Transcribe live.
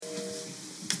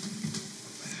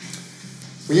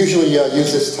We usually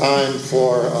use this time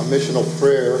for missional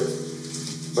prayer,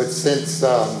 but since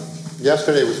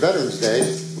yesterday was Veterans Day,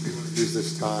 we're going to use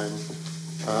this time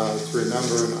to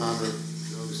remember and honor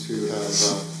those who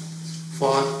have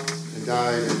fought and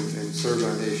died and served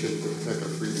our nation to protect our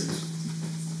freedoms.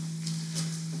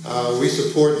 We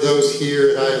support those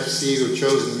here at IFC who have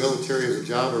chosen the military as a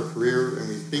job or career, and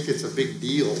we think it's a big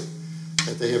deal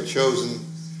that they have chosen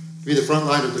to be the front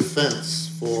line of defense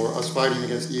for us fighting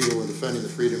against evil and defending the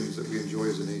freedoms that we enjoy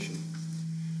as a nation.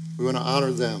 We want to honor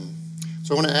them.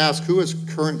 So I want to ask, who has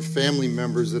current family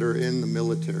members that are in the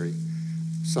military?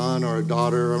 Son or a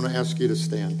daughter? I want to ask you to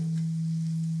stand.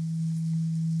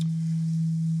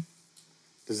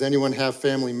 Does anyone have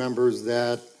family members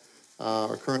that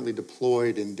are currently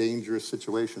deployed in dangerous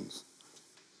situations?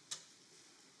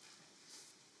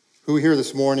 Who here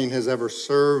this morning has ever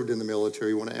served in the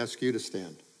military? I want to ask you to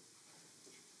stand.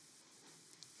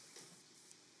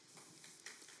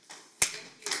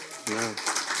 Yeah.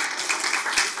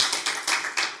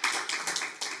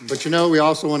 But we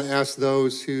also want to ask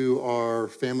those who are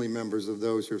family members of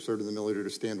those who have served in the military to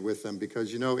stand with them,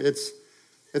 because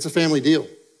it's a family deal.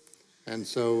 And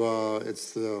so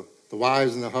it's the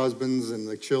wives and the husbands and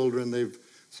the children, they've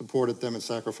supported them and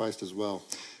sacrificed as well.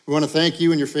 We want to thank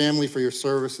you and your family for your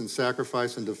service and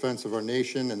sacrifice in defense of our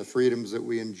nation and the freedoms that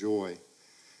we enjoy.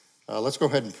 Let's go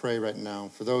ahead and pray right now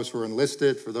for those who are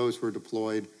enlisted, for those who are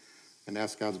deployed, and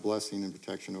ask God's blessing and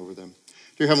protection over them.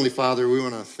 Dear Heavenly Father, we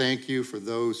want to thank you for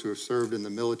those who have served in the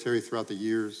military throughout the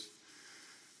years.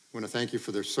 We want to thank you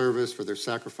for their service, for their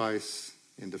sacrifice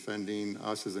in defending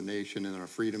us as a nation and our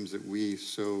freedoms that we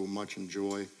so much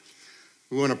enjoy.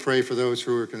 We want to pray for those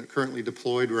who are currently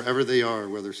deployed wherever they are,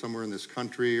 whether somewhere in this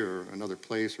country or another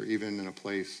place or even in a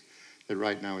place that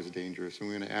right now is dangerous. And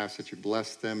we want to ask that you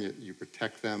bless them, you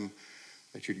protect them,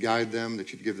 that you'd guide them,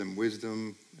 that you'd give them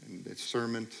wisdom and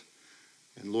discernment.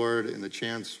 And Lord, in the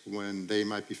chance when they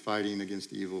might be fighting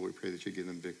against evil, we pray that you give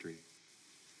them victory.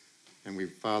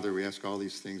 And Father, we ask all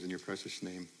these things in your precious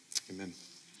name. Amen.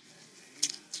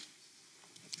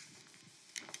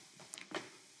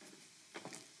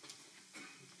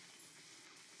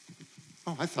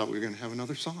 Oh, I thought we were going to have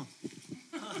another song.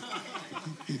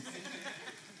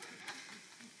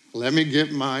 Let me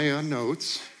get my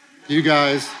notes. You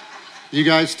guys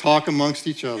talk amongst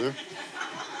each other.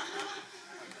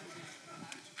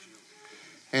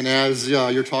 And as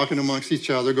you're talking amongst each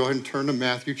other, go ahead and turn to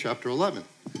Matthew chapter 11.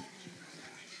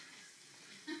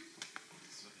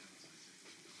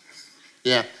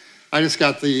 Yeah, I just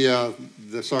got the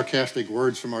sarcastic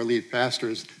words from our lead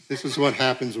pastors. This is what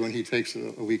happens when he takes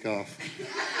a week off.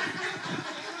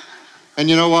 And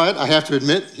you know what? I have to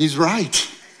admit, he's right.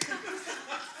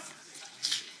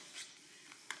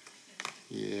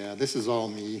 Yeah, this is all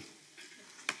me.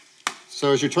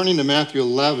 So as you're turning to Matthew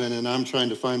 11 and I'm trying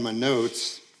to find my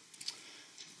notes,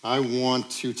 I want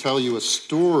to tell you a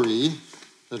story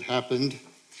that happened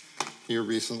here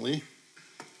recently.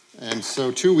 And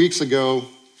so 2 weeks ago,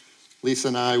 Lisa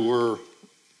and I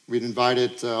we'd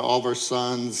invited all of our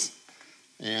sons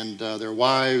and their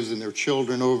wives and their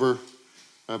children over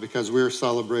because we were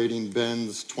celebrating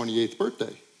Ben's 28th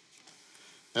birthday.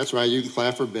 That's right, you can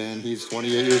clap for Ben. He's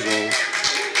 28 years old.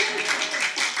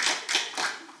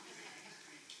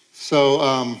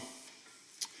 So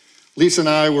Lisa and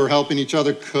I were helping each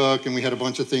other cook, and we had a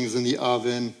bunch of things in the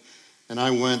oven, and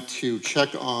I went to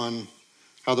check on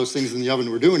how those things in the oven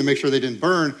were doing to make sure they didn't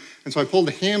burn. And so I pulled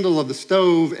the handle of the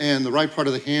stove, and the right part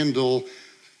of the handle,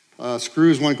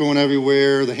 screws weren't going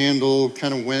everywhere. The handle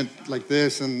kind of went like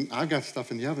this, and I've got stuff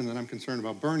in the oven that I'm concerned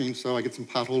about burning, so I get some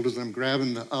pot holders, and I'm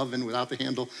grabbing the oven without the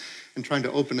handle and trying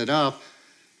to open it up,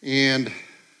 and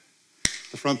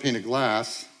the front pane of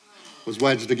glass was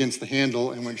wedged against the handle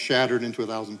and went shattered into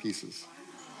 1,000 pieces.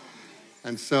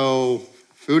 And so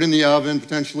food in the oven,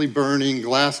 potentially burning,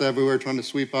 glass everywhere, trying to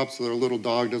sweep up so their little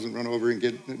dog doesn't run over and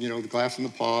get the glass in the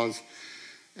paws.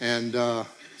 And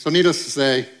so needless to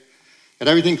say, had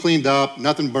everything cleaned up,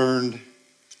 nothing burned,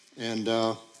 and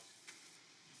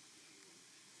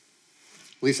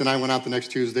Lisa and I went out the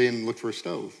next Tuesday and looked for a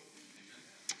stove.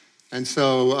 And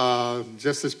so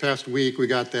just this past week, we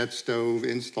got that stove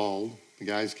installed. The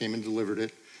guys came and delivered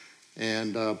it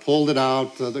and pulled it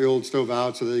out, the old stove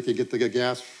out, so that they could get the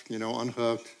gas,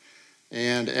 unhooked.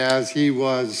 And as he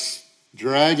was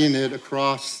dragging it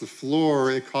across the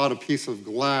floor, it caught a piece of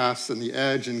glass in the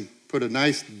edge and put a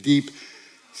nice deep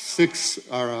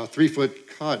 3-foot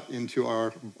cut into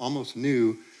our almost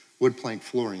new wood plank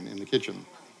flooring in the kitchen.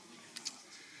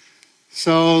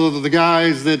 So the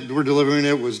guys that were delivering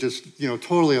it was just,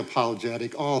 totally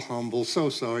apologetic, all humble, so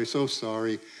sorry, so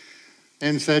sorry.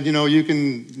 and said, you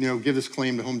can, give this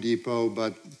claim to Home Depot,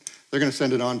 but they're going to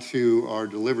send it on to our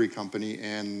delivery company,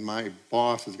 and my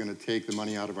boss is going to take the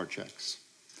money out of our checks.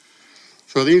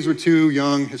 So these were two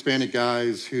young Hispanic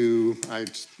guys who I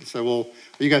said, well,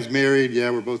 are you guys married? Yeah,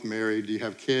 we're both married. Do you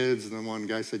have kids? And then one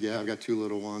guy said, yeah, I've got two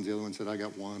little ones. The other one said, I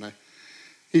got one.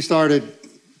 He started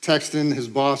texting his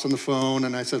boss on the phone,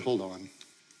 and I said, hold on.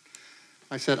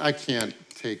 I said, I can't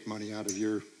take money out of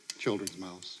your children's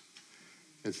mouths.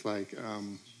 It's like,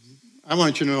 I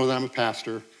want you to know that I'm a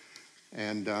pastor,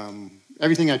 and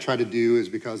everything I try to do is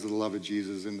because of the love of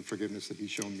Jesus and the forgiveness that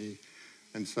He's shown me.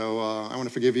 And so I want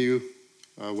to forgive you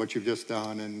what you've just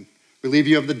done and relieve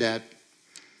you of the debt.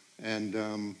 And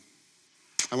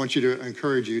I want you to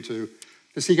encourage you to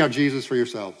seek out Jesus for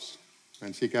yourselves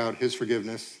and seek out His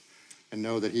forgiveness and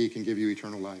know that He can give you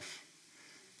eternal life.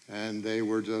 And they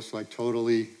were just like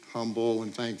totally humble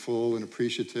and thankful and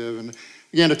appreciative, and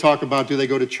began to talk about, do they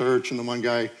go to church? And the one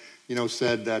guy,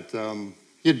 said that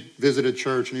he had visited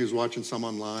church and he was watching some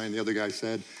online. The other guy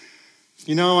said,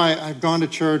 I've gone to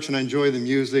church and I enjoy the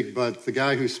music, but the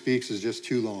guy who speaks is just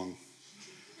too long.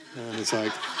 And it's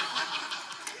like,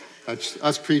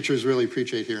 us preachers really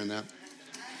appreciate hearing that.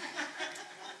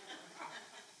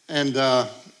 And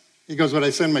he goes, but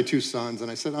I send my two sons.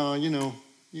 And I said,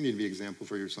 you need to be an example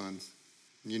for your sons.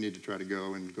 You need to try to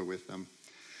go with them.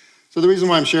 So the reason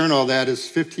why I'm sharing all that is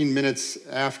 15 minutes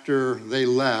after they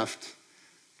left,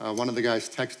 one of the guys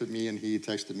texted me, and he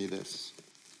texted me this.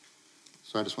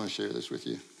 So I just want to share this with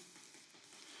you.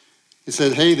 He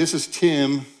said, hey, this is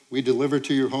Tim. We delivered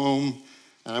to your home,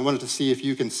 and I wanted to see if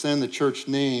you can send the church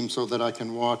name so that I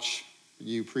can watch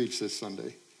you preach this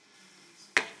Sunday.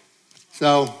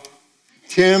 So,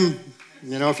 Tim,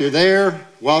 if you're there,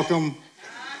 welcome.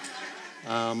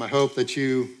 I hope that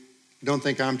you don't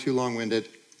think I'm too long-winded.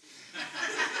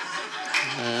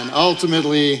 And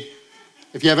ultimately,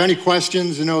 if you have any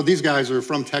questions, these guys are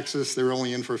from Texas. They were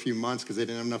only in for a few months because they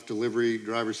didn't have enough delivery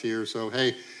drivers here. So, hey,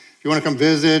 if you want to come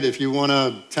visit, if you want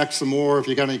to text some more, if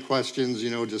you got any questions,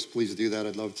 just please do that.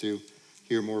 I'd love to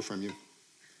hear more from you.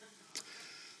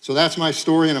 So that's my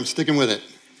story, and I'm sticking with it.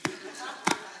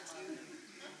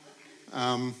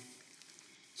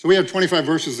 So we have 25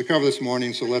 verses to cover this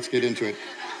morning, so let's get into it.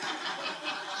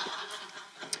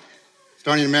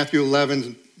 Starting in Matthew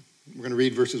 11, we're going to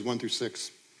read verses 1 through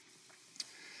 6.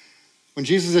 When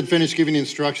Jesus had finished giving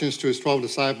instructions to his 12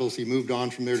 disciples, he moved on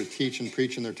from there to teach and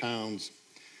preach in their towns.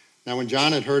 Now when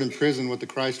John had heard in prison what the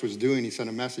Christ was doing, he sent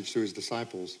a message to his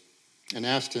disciples and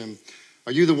asked him,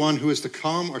 are you the one who is to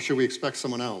come, or should we expect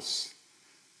someone else?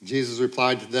 Jesus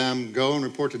replied to them, go and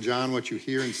report to John what you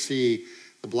hear and see.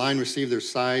 The blind receive their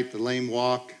sight, the lame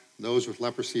walk, those with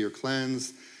leprosy are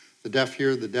cleansed, the deaf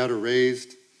hear, the dead are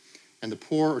raised, and the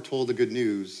poor are told the good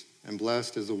news, and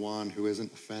blessed is the one who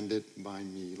isn't offended by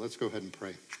me. Let's go ahead and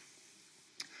pray.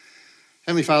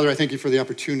 Heavenly Father, I thank you for the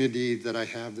opportunity that I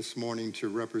have this morning to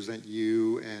represent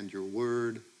you and your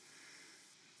word.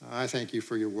 I thank you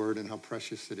for your word and how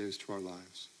precious it is to our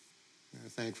lives. I'm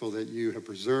thankful that you have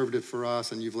preserved it for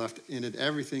us, and you've left in it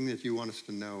everything that you want us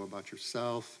to know about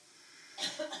yourself,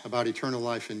 about eternal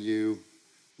life in you,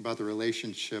 about the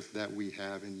relationship that we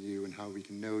have in you, and how we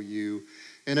can know you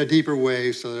in a deeper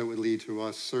way so that it would lead to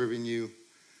us serving you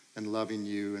and loving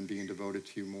you and being devoted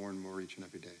to you more and more each and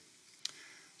every day.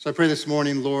 So I pray this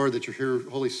morning, Lord, that your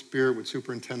Holy Spirit would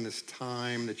superintend this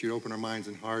time, that you'd open our minds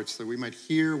and hearts, that we might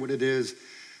hear what it is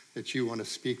that you want to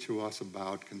speak to us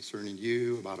about concerning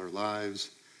you, about our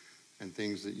lives, and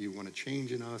things that you want to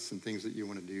change in us and things that you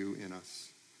want to do in us.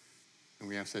 And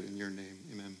we ask that in your name.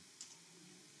 Amen.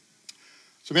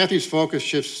 So Matthew's focus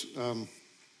shifts.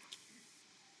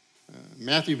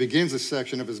 Matthew begins this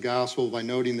section of his gospel by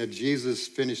noting that Jesus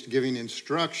finished giving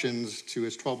instructions to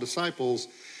his 12 disciples,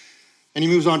 and he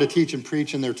moves on to teach and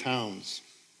preach in their towns.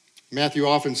 Matthew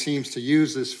often seems to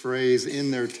use this phrase,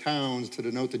 in their towns, to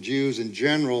denote the Jews in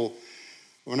general,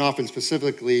 when often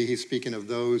specifically he's speaking of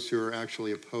those who are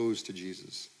actually opposed to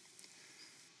Jesus.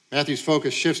 Matthew's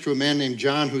focus shifts to a man named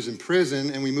John who's in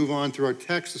prison, and we move on through our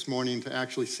text this morning to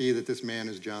actually see that this man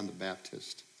is John the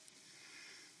Baptist.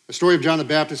 The story of John the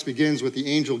Baptist begins with the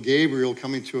angel Gabriel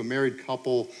coming to a married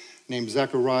couple named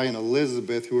Zechariah and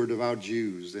Elizabeth, who were devout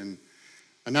Jews, and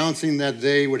announcing that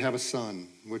they would have a son,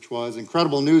 which was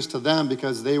incredible news to them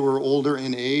because they were older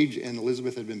in age and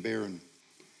Elizabeth had been barren.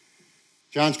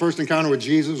 John's first encounter with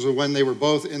Jesus was when they were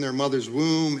both in their mother's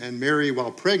womb, and Mary,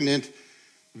 while pregnant,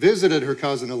 visited her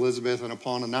cousin Elizabeth, and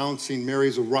upon announcing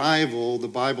Mary's arrival, the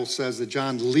Bible says that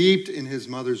John leaped in his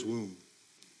mother's womb.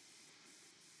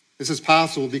 This is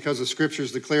possible because the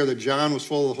scriptures declare that John was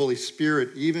full of the Holy Spirit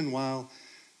even while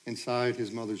inside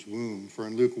his mother's womb. For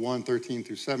in Luke 1:13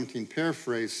 through 17,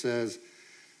 paraphrase says,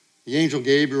 the angel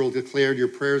Gabriel declared, your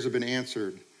prayers have been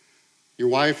answered. Your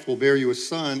wife will bear you a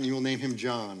son, and you will name him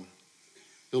John.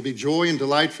 There will be joy and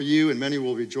delight for you, and many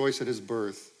will rejoice at his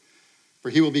birth. For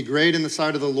he will be great in the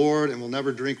sight of the Lord and will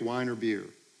never drink wine or beer.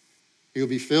 He will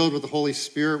be filled with the Holy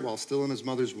Spirit while still in his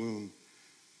mother's womb.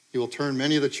 He will turn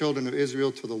many of the children of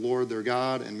Israel to the Lord their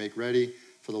God and make ready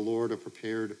for the Lord a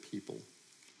prepared people.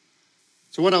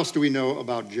 So what else do we know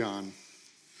about John?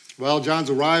 Well, John's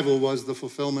arrival was the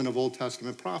fulfillment of Old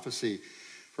Testament prophecy.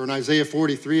 For in Isaiah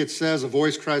 43, it says, a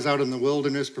voice cries out in the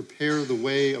wilderness, prepare the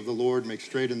way of the Lord, make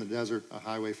straight in the desert a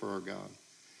highway for our God.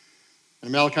 And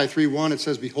in Malachi 3:1, it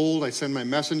says, behold, I send my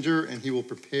messenger, and he will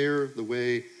prepare the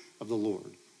way of the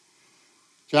Lord.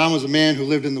 John was a man who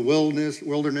lived in the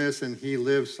wilderness, and he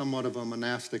lived somewhat of a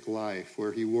monastic life,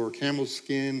 where he wore camel's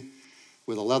skin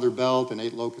with a leather belt and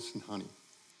ate locusts and honey.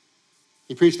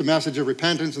 He preached a message of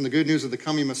repentance and the good news of the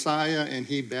coming Messiah, and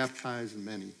he baptized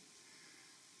many.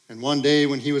 And one day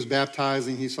when he was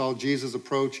baptizing, he saw Jesus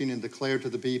approaching and declared to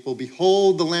the people,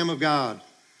 behold the Lamb of God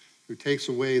who takes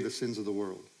away the sins of the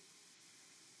world.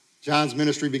 John's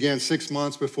ministry began 6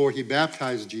 months before he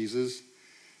baptized Jesus,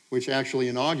 which actually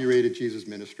inaugurated Jesus'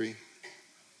 ministry.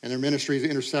 And their ministries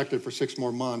intersected for 6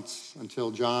 more months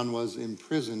until John was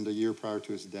imprisoned a year prior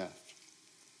to his death.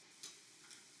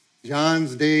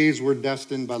 John's days were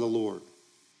destined by the Lord.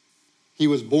 He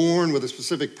was born with a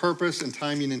specific purpose and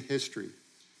timing in history.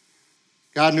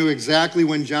 God knew exactly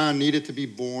when John needed to be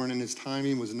born, and his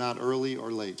timing was not early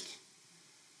or late.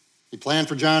 He planned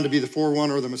for John to be the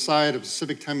forerunner of the Messiah at a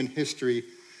specific time in history,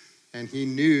 and he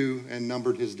knew and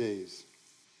numbered his days.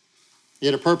 He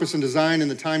had a purpose and design in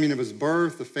the timing of his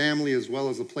birth, the family, as well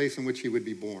as the place in which he would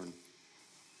be born.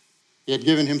 He had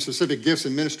given him specific gifts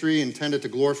in ministry intended to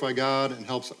glorify God and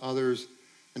helping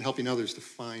others to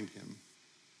find him.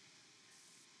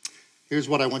 Here's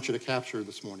what I want you to capture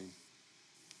this morning.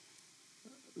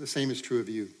 The same is true of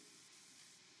you.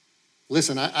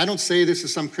 Listen, I don't say this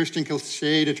as some Christian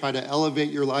cliche to try to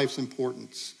elevate your life's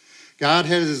importance. God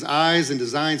has his eyes and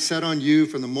design set on you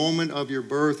from the moment of your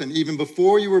birth, and even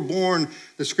before you were born,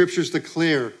 the scriptures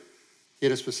declare he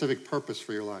had a specific purpose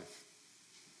for your life.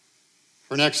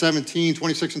 For in Acts 17,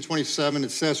 26 and 27,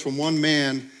 it says, from one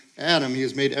man, Adam, he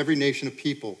has made every nation of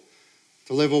people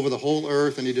to live over the whole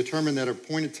earth, and he determined that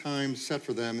appointed times set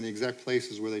for them in the exact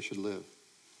places where they should live.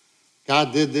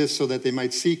 God did this so that they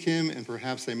might seek him, and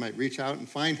perhaps they might reach out and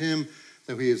find him,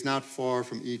 though he is not far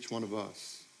from each one of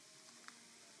us.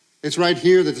 It's right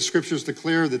here that the scriptures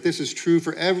declare that this is true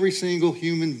for every single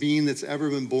human being that's ever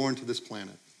been born to this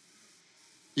planet.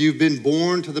 You've been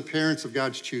born to the parents of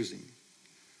God's choosing.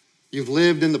 You've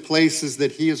lived in the places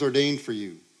that he has ordained for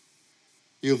you.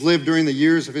 You've lived during the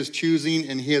years of his choosing,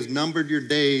 and he has numbered your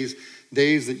days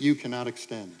that you cannot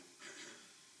extend.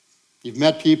 You've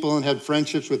met people and had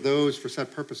friendships with those for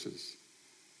set purposes.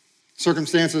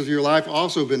 Circumstances of your life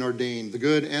also have been ordained, the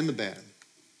good and the bad.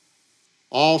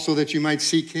 All so that you might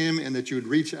seek him and that you would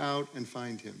reach out and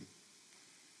find him.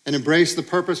 And embrace the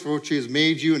purpose for which he has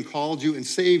made you and called you and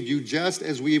saved you, just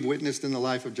as we have witnessed in the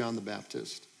life of John the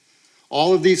Baptist.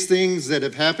 All of these things that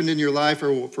have happened in your life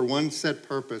are for one set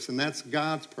purpose, and that's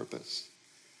God's purpose.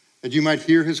 That you might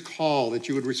hear his call, that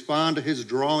you would respond to his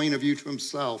drawing of you to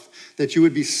himself, that you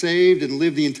would be saved and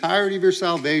live the entirety of your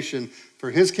salvation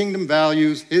for his kingdom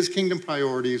values, his kingdom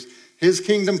priorities, his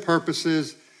kingdom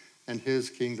purposes, and his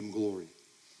kingdom glory.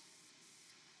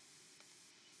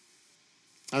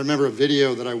 I remember a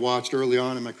video that I watched early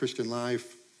on in my Christian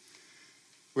life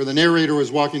where the narrator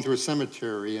was walking through a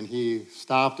cemetery, and he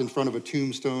stopped in front of a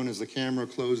tombstone as the camera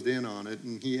closed in on it,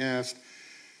 and he asked,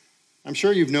 I'm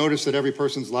sure you've noticed that every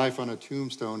person's life on a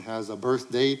tombstone has a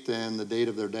birth date and the date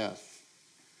of their death.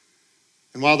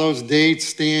 And while those dates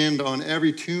stand on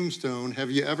every tombstone,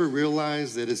 have you ever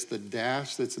realized that it's the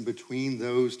dash that's in between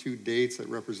those two dates that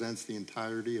represents the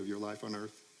entirety of your life on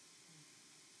earth?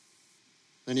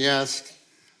 Then he asked,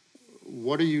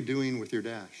 what are you doing with your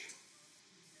dash?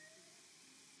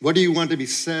 What do you want to be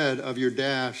said of your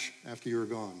dash after you're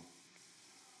gone?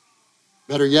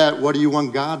 Better yet, what do you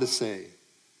want God to say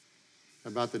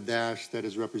about the dash that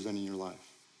is representing your life?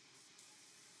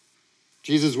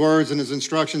 Jesus' words and his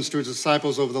instructions to his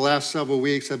disciples over the last several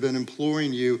weeks have been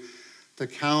imploring you to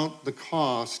count the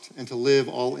cost and to live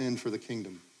all in for the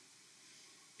kingdom.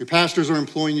 Your pastors are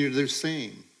imploring you to do the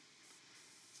same.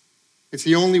 It's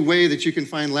the only way that you can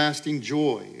find lasting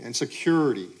joy and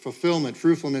security, fulfillment,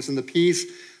 fruitfulness, and the peace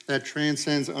that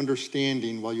transcends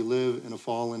understanding while you live in a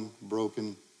fallen,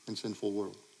 broken, and sinful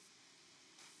world.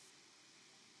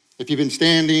 If you've been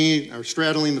standing or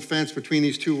straddling the fence between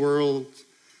these two worlds,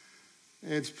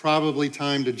 it's probably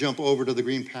time to jump over to the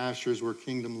green pastures where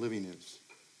kingdom living is.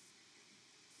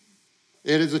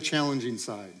 It is a challenging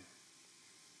side.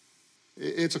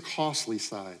 It's a costly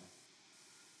side,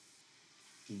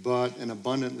 but an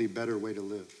abundantly better way to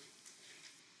live.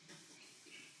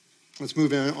 Let's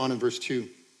move on in verse 2.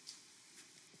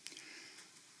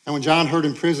 And when John heard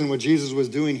in prison what Jesus was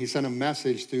doing, he sent a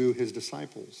message to his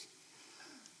disciples.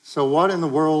 So what in the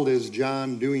world is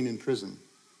John doing in prison?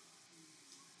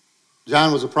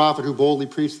 John was a prophet who boldly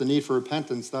preached the need for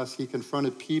repentance. Thus, he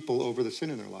confronted people over the sin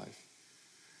in their life.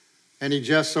 And he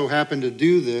just so happened to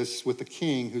do this with the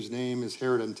king whose name is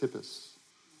Herod Antipas,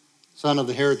 son of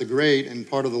the Herod the Great and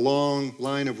part of the long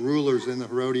line of rulers in the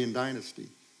Herodian dynasty.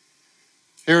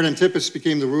 Herod Antipas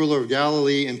became the ruler of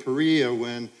Galilee and Perea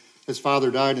when his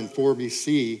father died in 4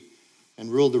 BC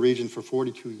and ruled the region for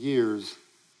 42 years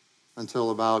until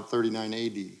about 39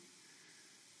 AD.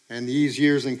 And these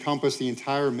years encompass the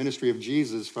entire ministry of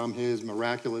Jesus from his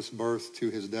miraculous birth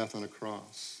to his death on a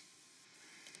cross.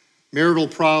 Marital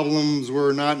problems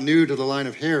were not new to the line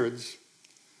of Herods.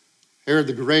 Herod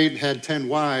the Great had 10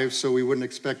 wives, so we wouldn't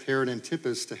expect Herod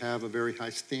Antipas to have a very high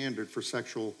standard for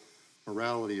sexual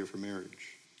morality or for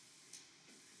marriage.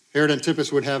 Herod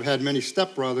Antipas would have had many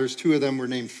stepbrothers. 2 of them were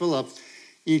named Philip,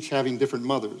 each having different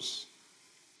mothers.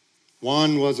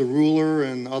 One was a ruler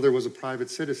and the other was a private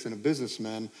citizen, a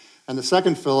businessman. And the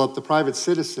second Philip, the private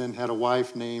citizen, had a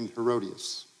wife named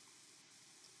Herodias.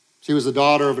 She was the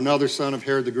daughter of another son of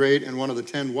Herod the Great and one of the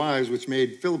 10 wives, which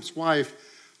made Philip's wife,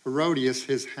 Herodias,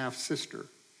 his half-sister. Are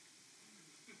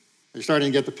you starting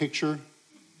to get the picture?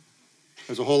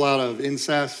 There's a whole lot of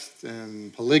incest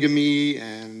and polygamy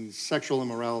and sexual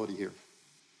immorality here.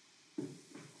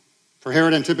 For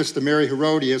Herod Antipas to marry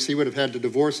Herodias, he would have had to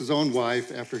divorce his own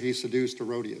wife after he seduced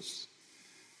Herodias.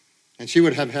 And she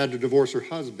would have had to divorce her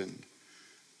husband.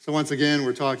 So once again,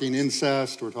 we're talking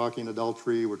incest, we're talking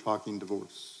adultery, we're talking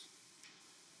divorce.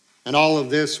 And all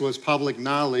of this was public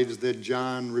knowledge that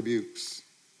John rebukes.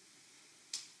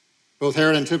 Both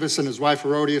Herod Antipas and his wife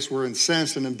Herodias were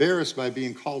incensed and embarrassed by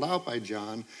being called out by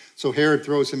John, so Herod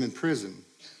throws him in prison.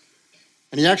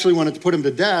 And he actually wanted to put him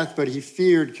to death, but he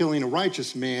feared killing a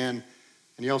righteous man,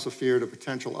 and he also feared a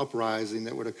potential uprising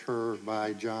that would occur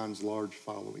by John's large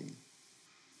following.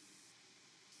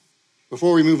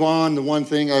 Before we move on, the one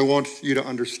thing I want you to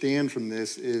understand from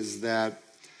this is that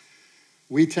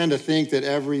we tend to think that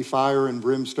every fire and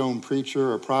brimstone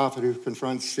preacher or prophet who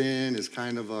confronts sin is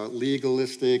kind of a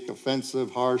legalistic,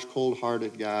 offensive, harsh,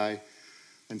 cold-hearted guy,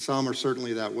 and some are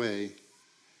certainly that way.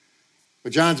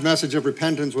 But John's message of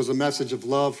repentance was a message of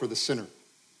love for the sinner.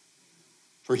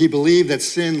 For he believed that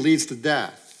sin leads to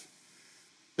death,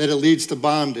 that it leads to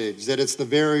bondage, that it's the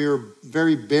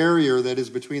very barrier that is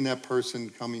between that person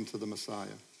coming to the Messiah.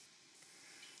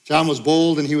 John was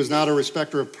bold and he was not a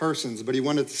respecter of persons, but he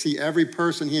wanted to see every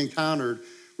person he encountered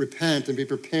repent and be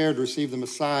prepared to receive the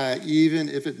Messiah, even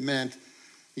if it meant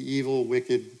the evil,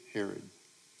 wicked Herod.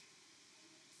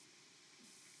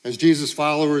 As Jesus'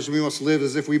 followers, we must live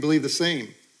as if we believe the same,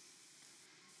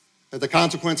 that the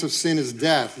consequence of sin is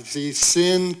death. You see,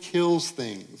 sin kills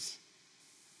things.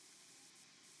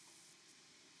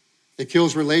 It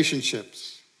kills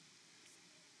relationships.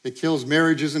 It kills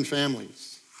marriages and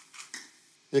families.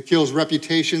 It kills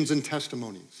reputations and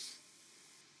testimonies.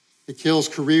 It kills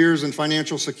careers and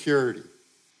financial security.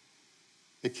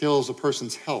 It kills a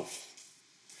person's health.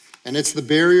 And it's the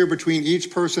barrier between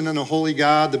each person and a holy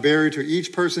God, the barrier to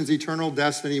each person's eternal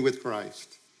destiny with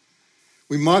Christ.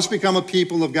 We must become a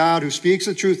people of God who speaks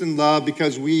the truth in love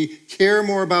because we care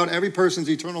more about every person's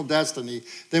eternal destiny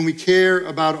than we care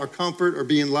about our comfort or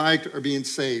being liked or being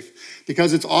safe.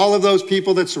 Because it's all of those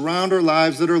people that surround our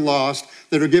lives that are lost,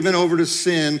 that are given over to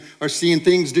sin, are seeing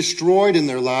things destroyed in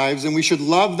their lives, and we should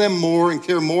love them more and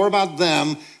care more about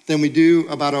them than we do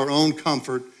about our own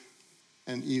comfort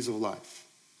and ease of life.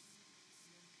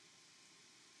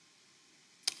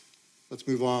 Let's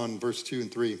move on, verse 2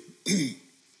 and 3.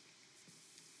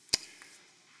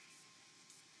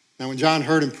 Now, when John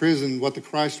heard in prison what the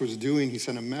Christ was doing, he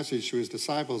sent a message to his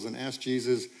disciples and asked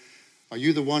Jesus, "Are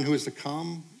you the one who is to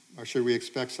come, or should we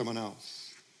expect someone else?"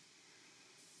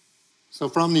 So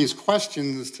from these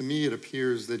questions, to me, it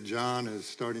appears that John is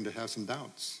starting to have some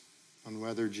doubts on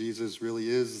whether Jesus really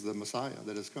is the Messiah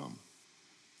that has come.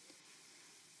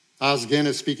 Os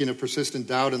Guinness, speaking of persistent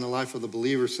doubt in the life of the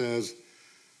believer, says,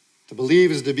 "To believe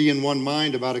is to be in one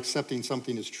mind about accepting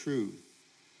something as true.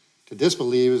 To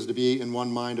disbelieve is to be in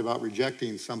one mind about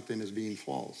rejecting something as being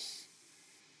false.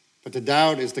 But to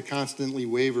doubt is to constantly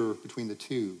waver between the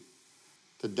two.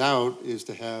 To doubt is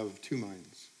to have two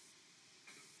minds."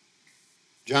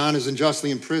 John is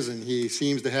unjustly in prison. He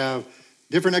seems to have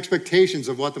different expectations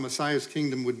of what the Messiah's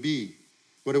kingdom would be,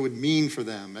 what it would mean for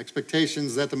them,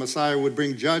 expectations that the Messiah would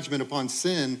bring judgment upon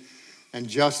sin and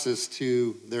justice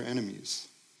to their enemies.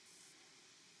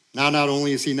 Now, not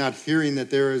only is he not hearing that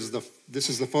this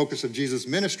is the focus of Jesus'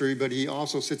 ministry, but he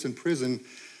also sits in prison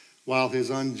while his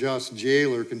unjust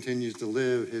jailer continues to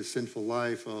live his sinful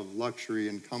life of luxury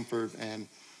and comfort and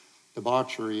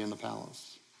debauchery in the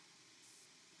palace.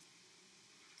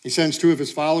 He sends two of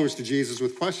his followers to Jesus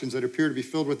with questions that appear to be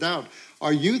filled with doubt.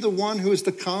 Are you the one who is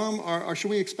to come, or should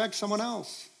we expect someone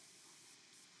else?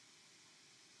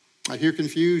 I hear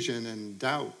confusion and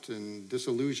doubt and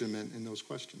disillusionment in those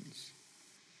questions.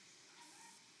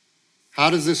 How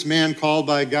does this man called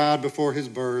by God before his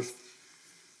birth,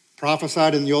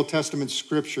 prophesied in the Old Testament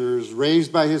scriptures,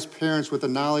 raised by his parents with the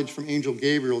knowledge from angel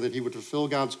Gabriel that he would fulfill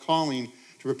God's calling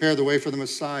to prepare the way for the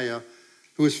Messiah,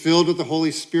 who was filled with the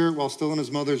Holy Spirit while still in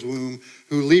his mother's womb,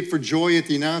 who leaped for joy at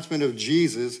the announcement of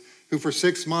Jesus, who for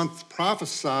 6 months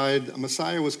prophesied a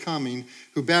Messiah was coming,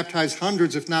 who baptized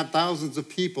hundreds, if not thousands of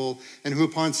people, and who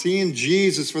upon seeing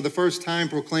Jesus for the first time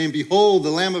proclaimed, "Behold,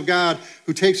 the Lamb of God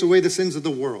who takes away the sins of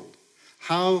the world."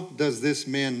 How does this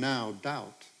man now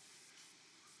doubt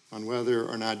on whether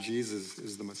or not Jesus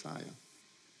is the Messiah?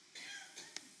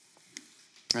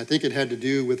 I think it had to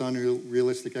do with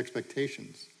unrealistic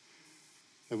expectations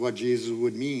of what Jesus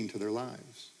would mean to their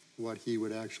lives, what he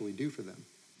would actually do for them.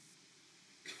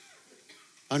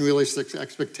 Unrealistic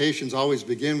expectations always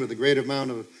begin with a great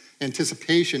amount of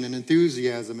anticipation and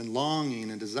enthusiasm and longing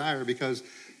and desire because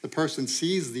the person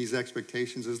sees these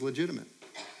expectations as legitimate.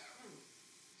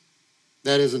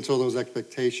 That is until those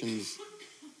expectations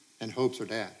and hopes are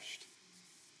dashed.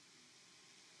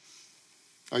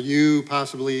 Are you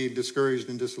possibly discouraged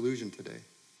and disillusioned today?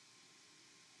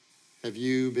 Have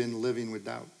you been living with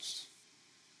doubts?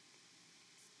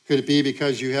 Could it be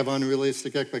because you have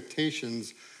unrealistic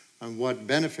expectations on what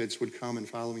benefits would come in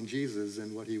following Jesus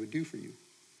and what he would do for you?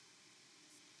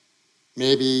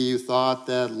 Maybe you thought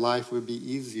that life would be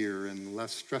easier and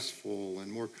less stressful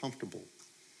and more comfortable.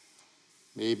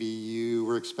 Maybe you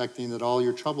were expecting that all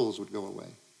your troubles would go away.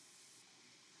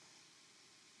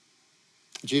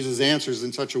 Jesus answers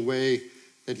in such a way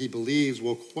that he believes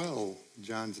will quell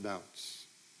John's doubts.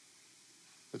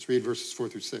 Let's read verses 4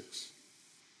 through 6.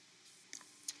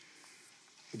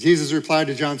 Jesus replied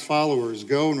to John's followers,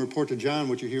 "Go and report to John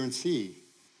what you hear and see.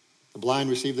 The blind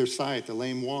receive their sight, the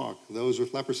lame walk, those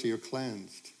with leprosy are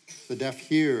cleansed, the deaf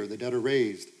hear, the dead are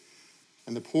raised,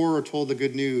 and the poor are told the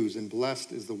good news, and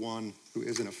blessed is the one who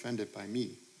isn't offended by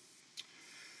me."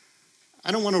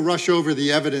 I don't want to rush over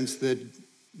the evidence that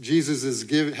Jesus is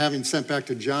having sent back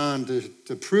to John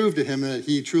to prove to him that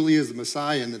he truly is the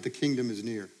Messiah and that the kingdom is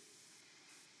near.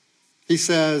 He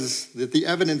says that the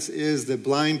evidence is that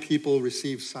blind people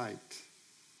receive sight,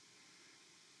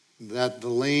 that the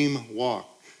lame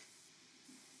walk,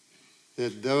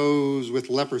 that those with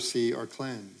leprosy are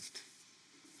cleansed,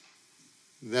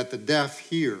 that the deaf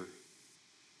hear.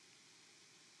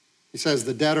 He says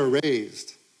the dead are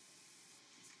raised,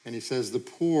 and he says the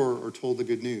poor are told the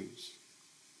good news.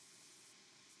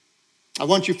 I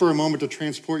want you for a moment to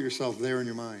transport yourself there in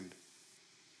your mind.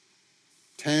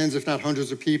 Tens, if not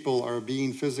hundreds of people are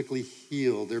being physically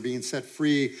healed. They're being set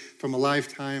free from a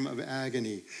lifetime of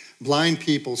agony. Blind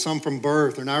people, some from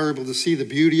birth, are now able to see the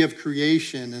beauty of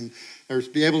creation and are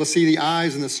be able to see the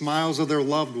eyes and the smiles of their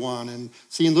loved one and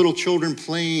seeing little children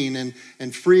playing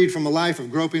and freed from a life of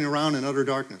groping around in utter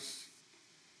darkness.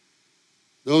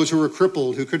 Those who were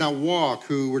crippled, who could not walk,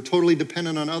 who were totally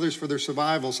dependent on others for their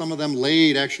survival. Some of them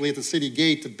laid actually at the city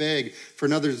gate to beg for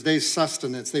another day's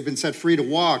sustenance. They've been set free to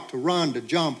walk, to run, to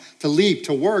jump, to leap,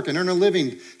 to work and earn a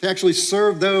living, to actually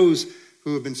serve those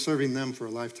who have been serving them for a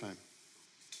lifetime.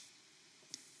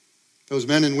 Those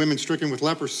men and women stricken with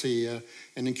leprosy, an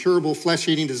incurable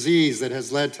flesh-eating disease that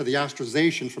has led to the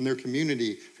ostracization from their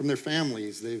community, from their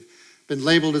families. They've been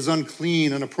labeled as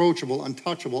unclean, unapproachable,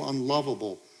 untouchable,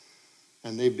 unlovable.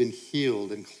 And they've been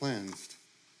healed and cleansed.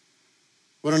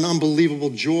 What an unbelievable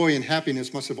joy and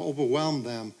happiness must have overwhelmed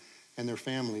them and their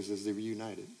families as they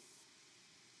reunited.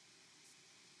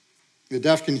 The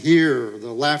deaf can hear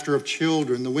the laughter of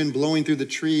children, the wind blowing through the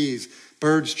trees,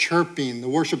 birds chirping, the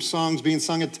worship songs being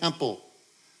sung at temple,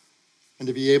 and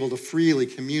to be able to freely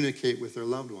communicate with their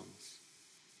loved ones.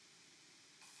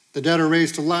 The dead are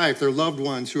raised to life. Their loved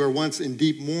ones who are once in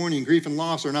deep mourning, grief, and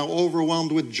loss are now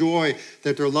overwhelmed with joy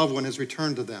that their loved one has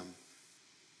returned to them.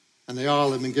 And they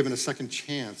all have been given a second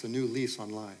chance, a new lease on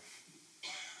life.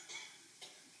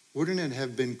 Wouldn't it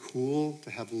have been cool to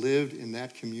have lived in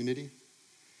that community?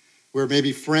 where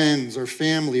maybe friends or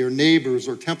family or neighbors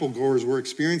or temple goers were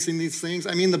experiencing these things.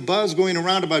 I mean, the buzz going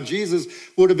around about Jesus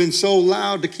would have been so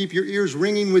loud to keep your ears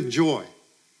ringing with joy.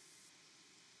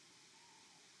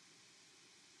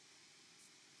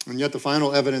 And yet the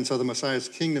final evidence of the Messiah's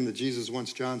kingdom that Jesus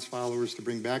wants John's followers to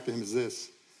bring back to him is this: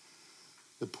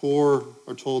 the poor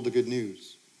are told the good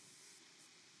news.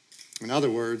 In other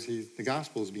words, the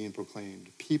gospel is being proclaimed.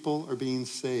 People are being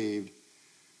saved.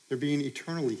 They're being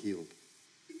eternally healed.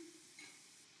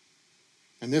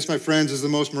 And this, my friends, is the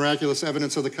most miraculous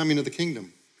evidence of the coming of the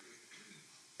kingdom.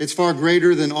 It's far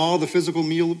greater than all the physical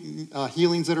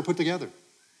healings that are put together.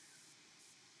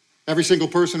 Every single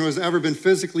person who has ever been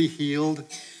physically healed,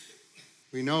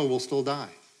 we know will still die.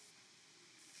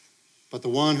 But the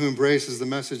one who embraces the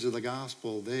message of the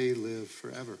gospel, they live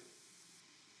forever.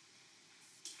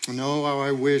 And oh, how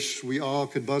I wish we all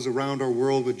could buzz around our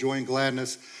world with joy and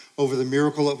gladness over the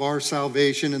miracle of our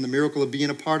salvation and the miracle of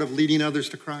being a part of leading others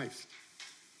to Christ.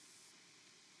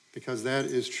 Because that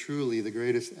is truly the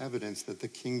greatest evidence that the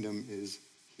kingdom is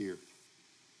here.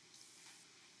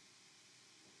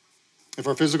 If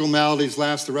our physical maladies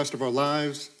last the rest of our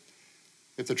lives,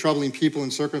 if the troubling people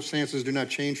and circumstances do not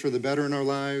change for the better in our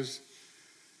lives,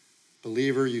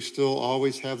 believer, you still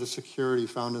always have the security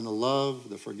found in the love,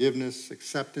 the forgiveness,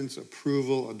 acceptance,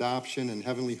 approval, adoption, and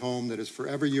heavenly home that is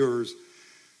forever yours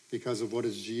because of what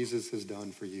Jesus has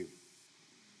done for you.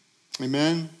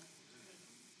 Amen?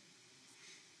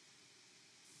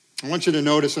 I want you to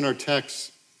notice in our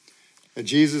text that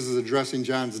Jesus is addressing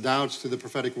John's doubts through the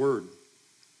prophetic word.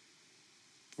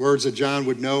 Words that John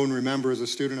would know and remember as a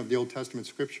student of the Old Testament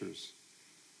scriptures.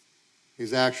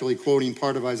 He's actually quoting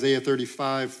part of Isaiah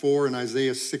 35:4 and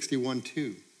Isaiah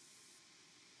 61:2,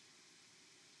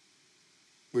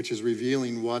 which is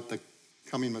revealing what the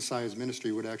coming Messiah's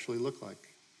ministry would actually look like.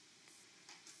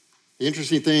 The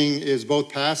interesting thing is both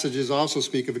passages also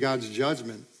speak of God's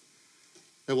judgment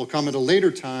that will come at a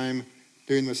later time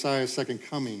during the Messiah's second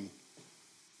coming.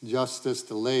 Justice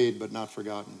delayed but not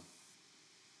forgotten.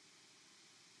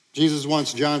 Jesus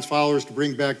wants John's followers to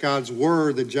bring back God's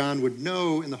word that John would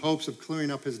know in the hopes of clearing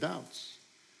up his doubts.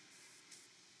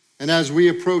 And as we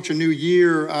approach a new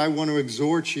year, I want to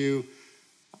exhort you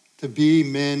to be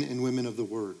men and women of the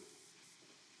word.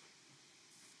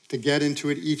 To get into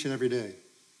it each and every day.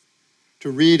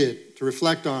 To read it, to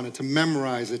reflect on it, to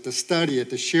memorize it, to study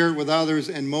it, to share it with others,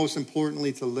 and most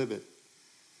importantly, to live it.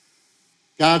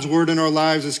 God's word in our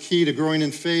lives is key to growing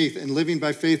in faith and living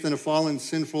by faith in a fallen,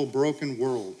 sinful, broken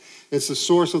world. It's the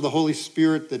source of the Holy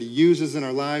Spirit that he uses in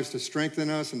our lives to strengthen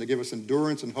us and to give us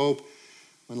endurance and hope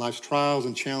when life's trials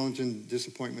and challenges and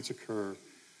disappointments occur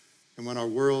and when our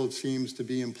world seems to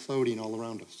be imploding all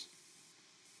around us.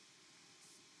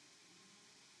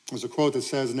 There's a quote that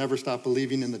says, "Never stop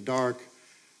believing in the dark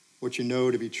what you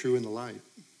know to be true in the light."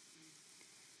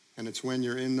 And it's when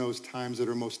you're in those times that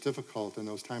are most difficult and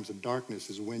those times of darkness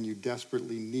is when you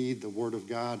desperately need the word of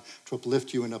God to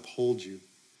uplift you and uphold you.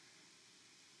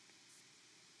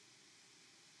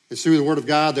 It's through the word of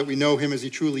God that we know him as he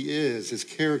truly is, his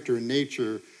character and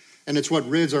nature. And it's what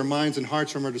rids our minds and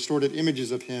hearts from our distorted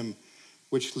images of him,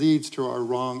 which leads to our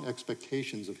wrong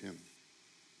expectations of him.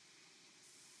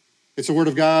 It's the word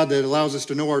of God that allows us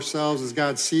to know ourselves as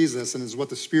God sees us and is what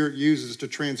the Spirit uses to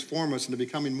transform us into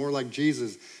becoming more like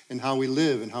Jesus in how we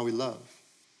live and how we love.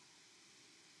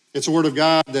 It's the word of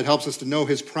God that helps us to know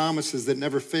his promises that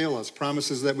never fail us,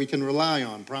 promises that we can rely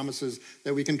on, promises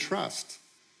that we can trust,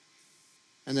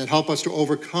 and that help us to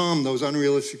overcome those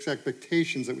unrealistic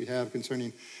expectations that we have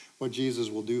concerning what Jesus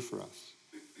will do for us.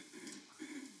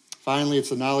 Finally, it's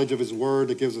the knowledge of his word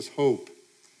that gives us hope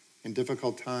in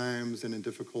difficult times and in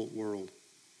difficult world.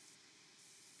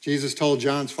 Jesus told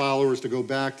John's followers to go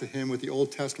back to him with the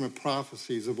Old Testament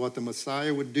prophecies of what the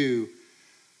Messiah would do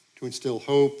to instill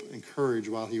hope and courage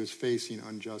while he was facing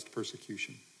unjust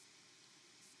persecution.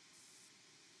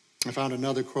 I found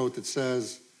another quote that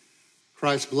says,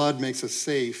 "Christ's blood makes us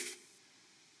safe,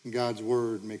 and God's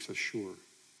word makes us sure."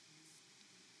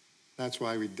 That's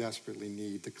why we desperately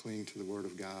need to cling to the word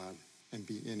of God and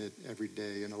be in it every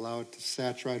day and allow it to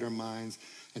saturate our minds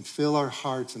and fill our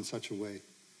hearts in such a way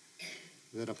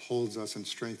that upholds us and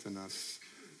strengthens us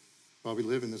while we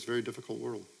live in this very difficult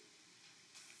world.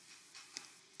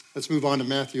 Let's move on to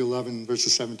Matthew 11,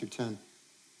 verses 7 through 10.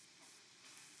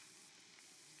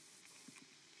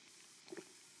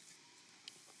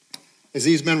 As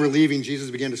these men were leaving,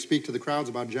 Jesus began to speak to the crowds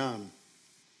about John.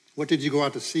 "What did you go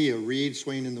out to see? A reed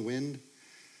swaying in the wind?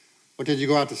 What did you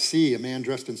go out to see? A man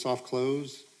dressed in soft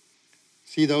clothes?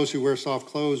 See, those who wear soft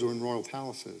clothes are in royal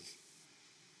palaces.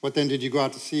 What then did you go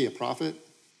out to see? A prophet?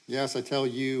 Yes, I tell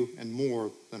you, and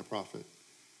more than a prophet.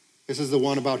 This is the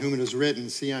one about whom it is written,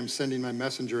 see, I'm sending my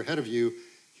messenger ahead of you.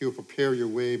 He will prepare your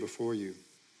way before you.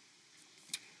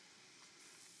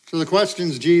 So the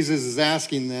questions Jesus is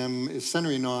asking them is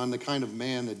centering on the kind of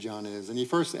man that John is. And he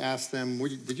first asked them, were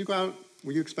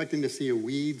you expecting to see a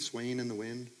weed swaying in the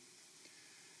wind?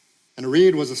 And a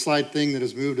reed was a slight thing that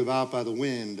is moved about by the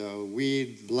wind. A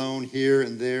weed blown here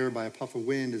and there by a puff of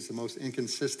wind is the most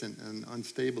inconsistent and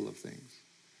unstable of things.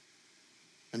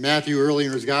 And Matthew, early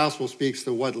in his gospel, speaks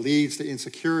to what leads to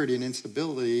insecurity and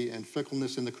instability and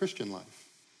fickleness in the Christian life.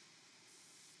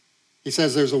 He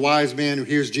says there's a wise man who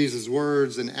hears Jesus'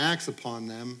 words and acts upon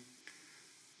them.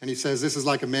 And he says this is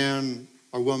like a man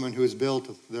or woman who has built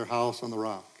their house on the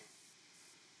rock.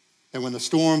 And when the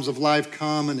storms of life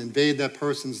come and invade that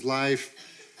person's life,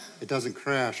 it doesn't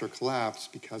crash or collapse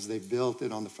because they built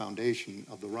it on the foundation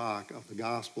of the rock of the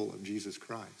gospel of Jesus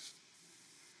Christ.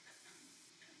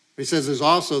 He says there's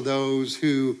also those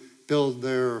who build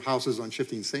their houses on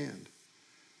shifting sand. And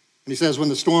he says when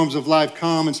the storms of life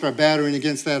come and start battering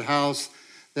against that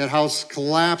house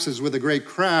collapses with a great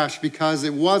crash because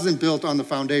it wasn't built on the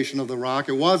foundation of the rock.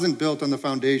 It wasn't built on the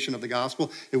foundation of the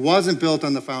gospel. It wasn't built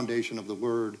on the foundation of the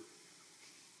word.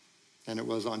 And it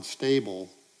was unstable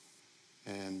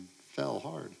and fell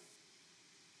hard.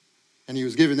 And he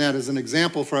was giving that as an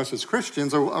example for us as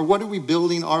Christians, or what are we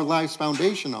building our life's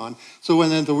foundation on? So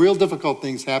when the real difficult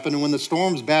things happen and when the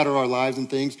storms batter our lives and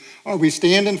things, are we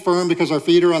standing firm because our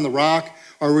feet are on the rock?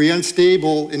 Are we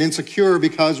unstable and insecure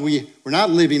because we're not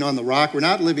living on the rock? We're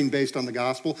not living based on the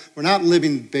gospel. We're not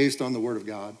living based on the word of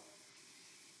God.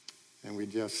 And we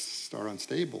just are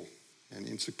unstable and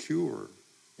insecure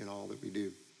in all that we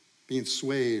do, being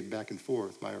swayed back and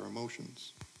forth by our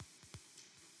emotions.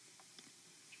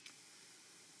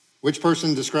 Which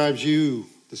person describes you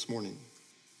this morning?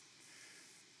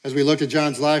 As we looked at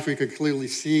John's life, we could clearly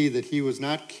see that he was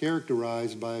not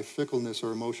characterized by fickleness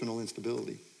or emotional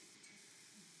instability.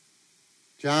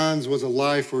 John's was a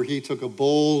life where he took a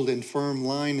bold and firm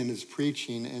line in his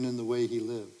preaching and in the way he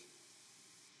lived.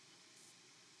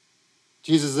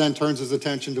 Jesus then turns his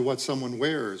attention to what someone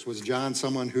wears. Was John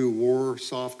someone who wore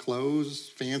soft clothes,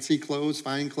 fancy clothes,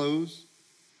 fine clothes?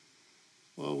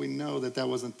 Well, we know that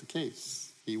wasn't the case.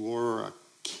 He wore a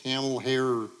camel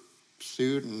hair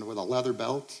suit and with a leather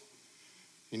belt.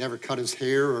 He never cut his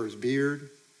hair or his beard.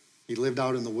 He lived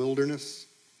out in the wilderness.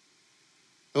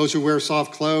 Those who wear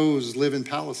soft clothes live in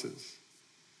palaces.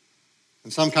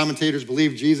 And some commentators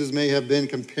believe Jesus may have been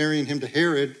comparing him to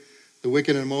Herod, the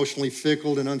wicked and emotionally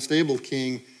fickle and unstable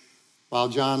king. While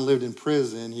John lived in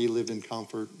prison, he lived in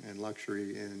comfort and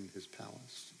luxury in his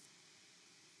palace.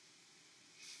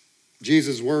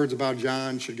 Jesus' words about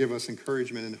John should give us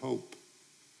encouragement and hope.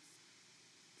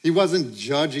 He wasn't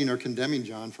judging or condemning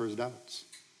John for his doubts.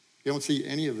 You don't see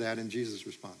any of that in Jesus'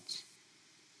 response.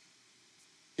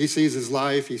 He sees his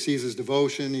life, he sees his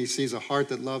devotion, he sees a heart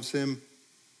that loves him.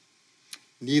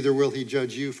 Neither will he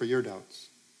judge you for your doubts.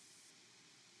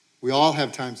 We all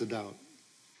have times of doubt.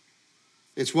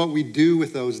 It's what we do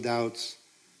with those doubts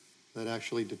that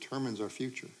actually determines our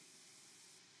future.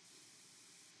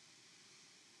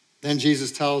 Then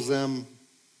Jesus tells them,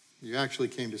 you actually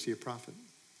came to see a prophet.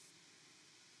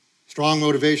 Strong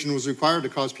motivation was required to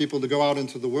cause people to go out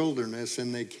into the wilderness,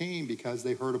 and they came because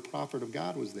they heard a prophet of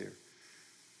God was there.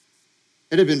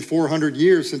 It had been 400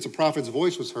 years since a prophet's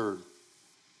voice was heard.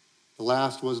 The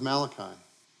last was Malachi.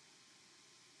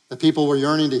 The people were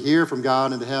yearning to hear from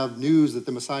God and to have news that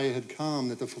the Messiah had come,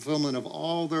 that the fulfillment of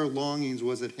all their longings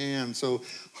was at hand. So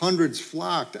hundreds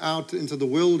flocked out into the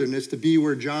wilderness to be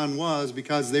where John was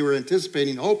because they were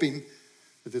anticipating, hoping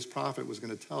that this prophet was going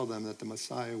to tell them that the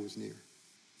Messiah was near.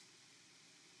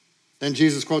 Then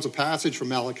Jesus quotes a passage from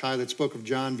Malachi that spoke of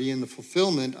John being the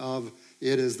fulfillment of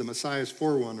it as the Messiah's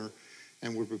forerunner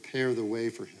and would prepare the way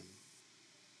for him.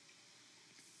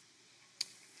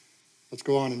 Let's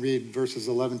go on and read verses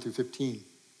 11 through 15.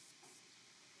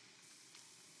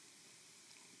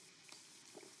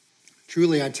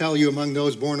 Truly, I tell you, among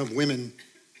those born of women,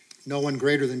 no one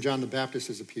greater than John the Baptist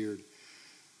has appeared.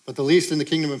 But the least in the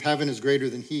kingdom of heaven is greater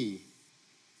than he.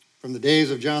 From the days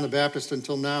of John the Baptist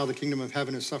until now, the kingdom of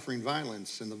heaven is suffering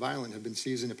violence, and the violent have been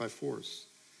seizing it by force.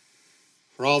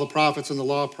 For all the prophets and the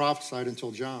law prophesied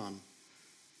until John.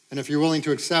 And if you're willing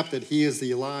to accept that he is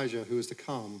the Elijah who is to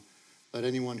come, let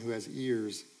anyone who has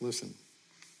ears listen.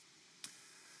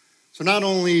 So not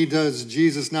only does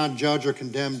Jesus not judge or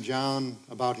condemn John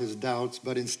about his doubts,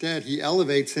 but instead he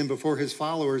elevates him before his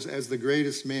followers as the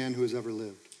greatest man who has ever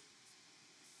lived.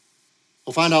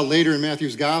 We'll find out later in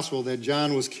Matthew's gospel that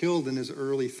John was killed in his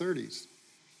early 30s.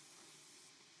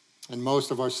 And most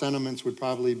of our sentiments would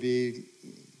probably be,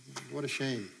 what a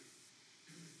shame.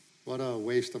 What a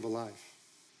waste of a life.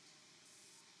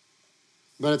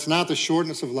 But it's not the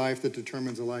shortness of life that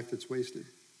determines a life that's wasted.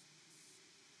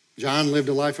 John lived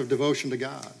a life of devotion to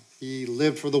God. He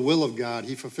lived for the will of God.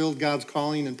 He fulfilled God's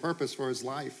calling and purpose for his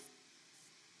life.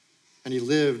 And he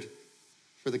lived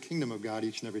for the kingdom of God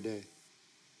each and every day.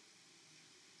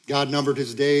 God numbered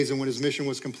his days, and when his mission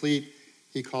was complete,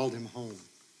 he called him home.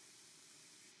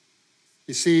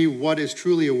 You see, what is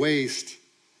truly a waste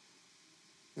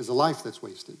is a life that's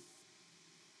wasted.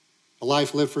 A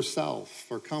life lived for self,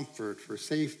 for comfort, for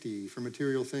safety, for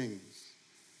material things.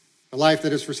 A life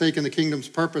that has forsaken the kingdom's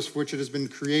purpose for which it has been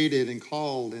created and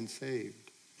called and saved.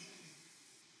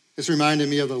 This reminded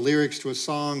me of the lyrics to a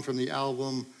song from the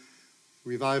album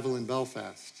Revival in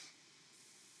Belfast.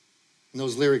 And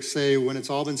those lyrics say, when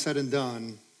it's all been said and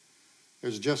done,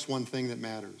 there's just one thing that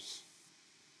matters.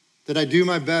 Did I do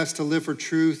my best to live for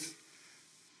truth?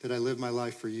 Did I live my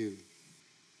life for you?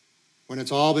 When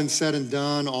it's all been said and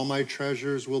done, all my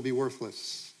treasures will be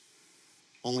worthless.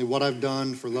 Only what I've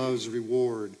done for love's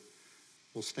reward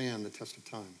will stand the test of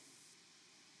time.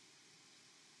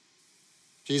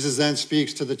 Jesus then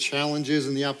speaks to the challenges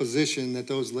and the opposition that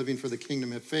those living for the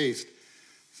kingdom have faced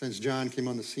since John came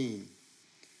on the scene.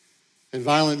 And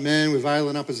violent men with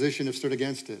violent opposition have stood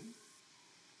against it.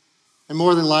 And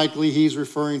more than likely, he's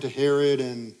referring to Herod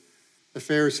and the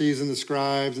Pharisees and the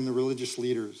scribes and the religious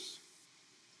leaders.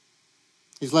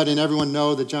 He's letting everyone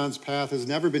know that John's path has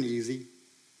never been easy,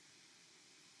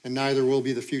 and neither will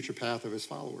be the future path of his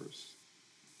followers.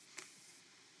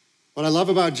 What I love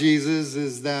about Jesus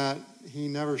is that he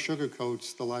never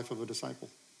sugarcoats the life of a disciple.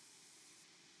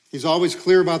 He's always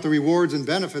clear about the rewards and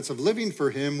benefits of living for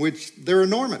him, which they're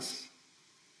enormous.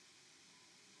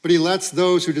 But he lets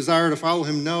those who desire to follow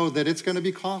him know that it's going to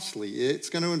be costly.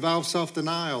 It's going to involve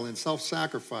self-denial and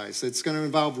self-sacrifice. It's going to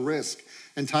involve risk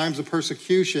and times of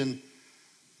persecution.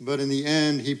 But in the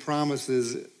end, he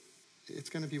promises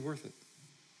it's going to be worth it.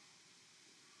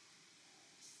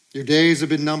 Your days have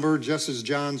been numbered just as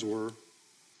John's were.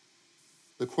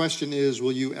 The question is,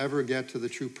 will you ever get to the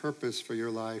true purpose for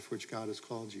your life which God has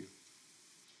called you?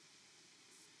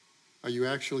 Are you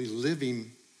actually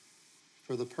living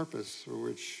for the purpose for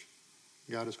which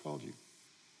God has called you?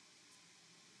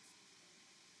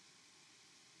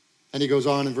 And he goes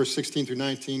on in verse 16 through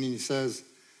 19, and he says,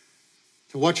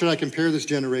 to what should I compare this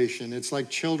generation? It's like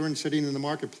children sitting in the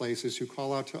marketplaces who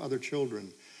call out to other children.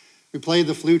 We played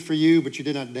the flute for you, but you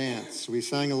did not dance. We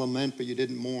sang a lament, but you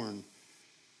didn't mourn.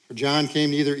 For John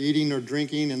came neither eating nor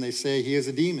drinking, and they say he is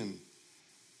a demon.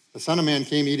 The Son of Man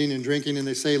came eating and drinking, and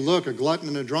they say, look, a glutton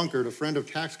and a drunkard, a friend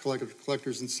of tax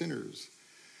collectors and sinners.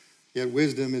 Yet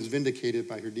wisdom is vindicated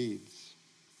by her deeds.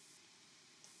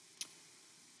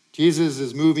 Jesus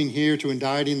is moving here to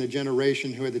indicting the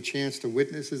generation who had the chance to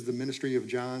witness the ministry of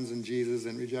John's and Jesus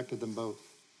and rejected them both.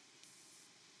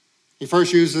 He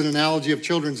first used an analogy of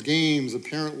children's games,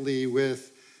 apparently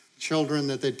with children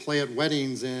that they'd play at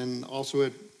weddings and also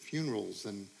at funerals.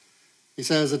 And he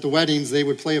says at the weddings they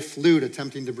would play a flute,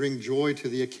 attempting to bring joy to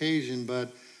the occasion,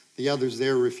 but the others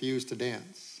there refused to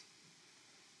dance.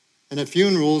 And at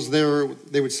funerals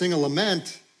they would sing a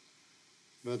lament,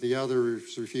 but the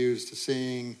others refused to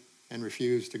sing and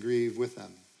refused to grieve with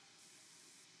them.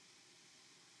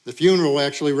 The funeral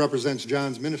actually represents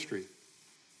John's ministry.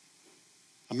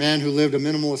 A man who lived a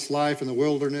minimalist life in the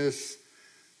wilderness,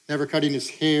 never cutting his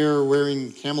hair,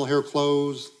 wearing camel hair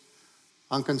clothes,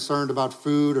 unconcerned about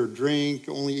food or drink,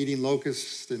 only eating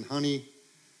locusts and honey,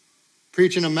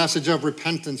 preaching a message of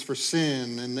repentance for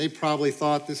sin. And they probably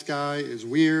thought this guy is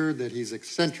weird, that he's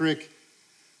eccentric,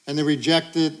 and they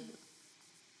rejected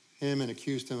him and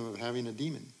accused him of having a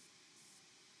demon.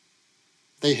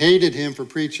 They hated him for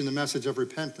preaching the message of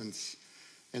repentance.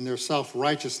 In their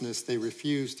self-righteousness, they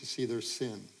refused to see their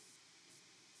sin.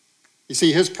 You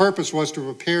see, his purpose was to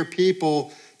prepare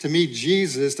people to meet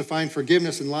Jesus, to find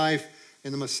forgiveness in life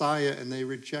in the Messiah, and they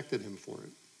rejected him for it.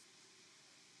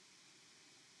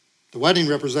 The wedding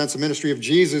represents the ministry of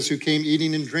Jesus, who came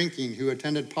eating and drinking, who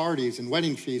attended parties and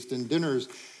wedding feasts and dinners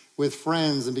with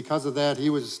friends, and because of that, he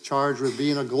was charged with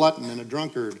being a glutton and a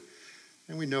drunkard.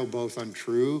 And we know both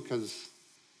untrue, because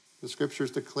the scriptures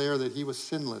declare that he was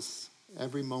sinless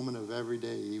every moment of every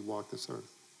day he walked this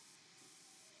earth.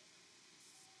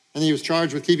 And he was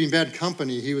charged with keeping bad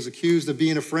company. He was accused of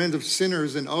being a friend of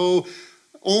sinners, and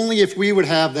only if we would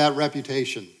have that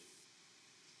reputation,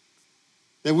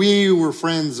 that we were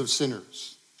friends of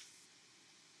sinners.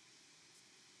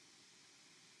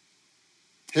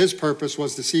 His purpose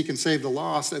was to seek and save the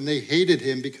lost, and they hated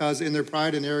him because in their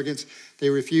pride and arrogance, they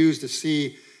refused to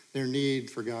see their need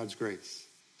for God's grace.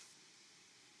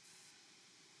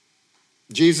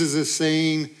 Jesus is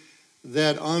saying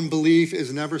that unbelief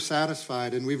is never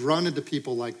satisfied. And we've run into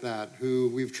people like that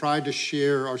who we've tried to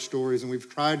share our stories and we've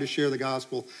tried to share the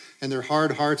gospel, and their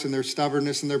hard hearts and their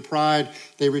stubbornness and their pride,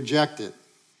 they reject it.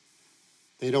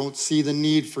 They don't see the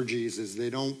need for Jesus.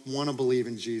 They don't want to believe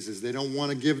in Jesus. They don't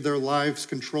want to give their lives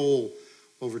control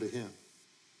over to him.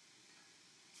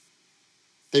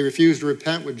 They refused to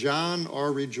repent with John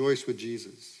or rejoice with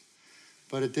Jesus.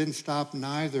 But it didn't stop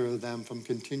neither of them from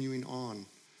continuing on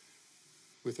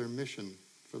with their mission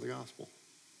for the gospel.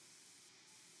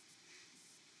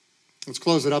 Let's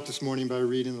close it up this morning by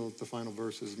reading the final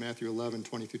verses, Matthew 11,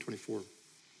 20 through 24.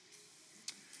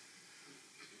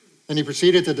 And he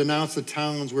proceeded to denounce the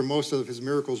towns where most of his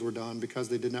miracles were done because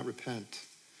they did not repent.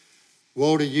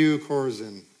 Woe to you,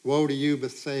 Chorazin! Woe to you,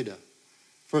 Bethsaida!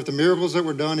 For if the miracles that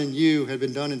were done in you had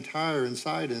been done in Tyre and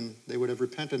Sidon, they would have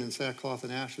repented in sackcloth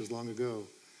and ashes long ago.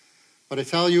 But I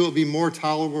tell you, it will be more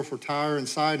tolerable for Tyre and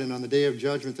Sidon on the day of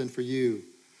judgment than for you.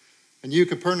 And you,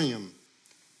 Capernaum,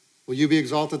 will you be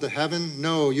exalted to heaven?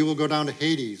 No, you will go down to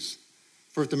Hades.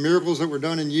 For if the miracles that were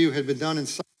done in you had been done in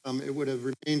Sodom, it would have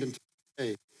remained until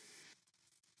today.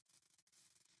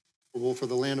 For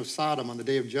the land of Sodom on the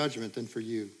day of judgment than for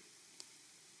you.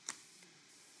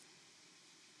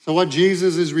 So what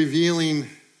Jesus is revealing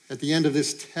at the end of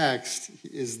this text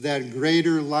is that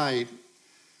greater light,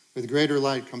 with greater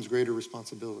light comes greater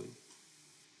responsibility.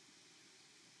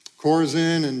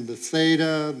 Chorazin and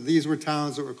Bethsaida, these were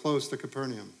towns that were close to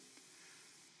Capernaum.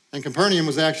 And Capernaum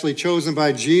was actually chosen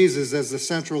by Jesus as the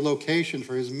central location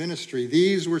for his ministry.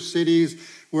 These were cities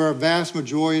where a vast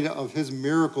majority of his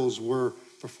miracles were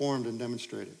performed and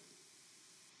demonstrated.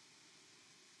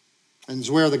 And it's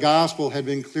where the gospel had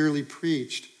been clearly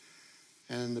preached,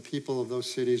 and the people of those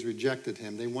cities rejected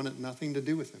him. They wanted nothing to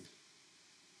do with him.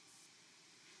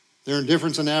 Their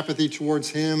indifference and apathy towards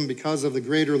him because of the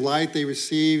greater light they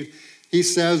received, he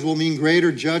says, will mean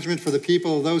greater judgment for the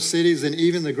people of those cities than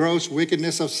even the gross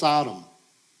wickedness of Sodom.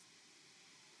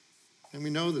 And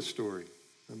we know the story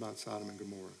about Sodom and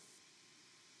Gomorrah.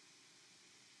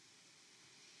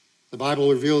 The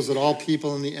Bible reveals that all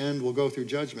people in the end will go through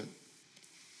judgment.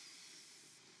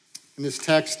 In this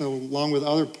text, along with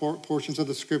other portions of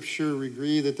the scripture, we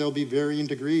agree that there'll be varying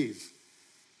degrees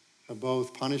of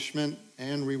both punishment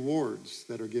and rewards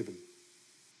that are given.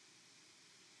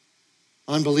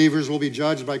 Unbelievers will be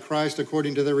judged by Christ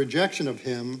according to their rejection of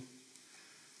him,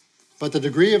 but the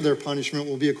degree of their punishment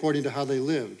will be according to how they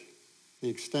lived, the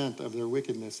extent of their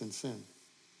wickedness and sin.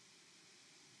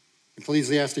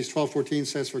 Ecclesiastes 12:14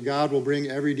 says, for God will bring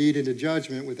every deed into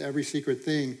judgment with every secret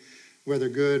thing, whether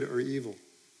good or evil.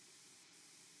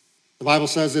 The Bible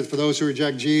says that for those who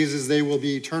reject Jesus, they will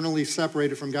be eternally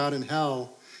separated from God in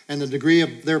hell, and the degree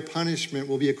of their punishment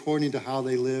will be according to how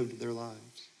they lived their lives.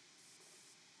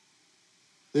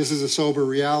 This is a sober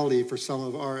reality for some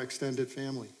of our extended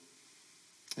family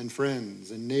and friends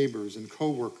and neighbors and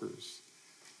co-workers,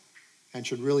 and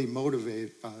should really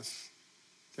motivate us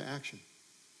to action.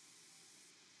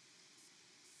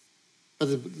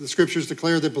 But the scriptures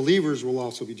declare that believers will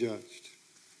also be judged.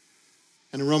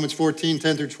 And in Romans 14,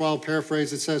 10 through 12,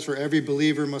 paraphrase, it says, for every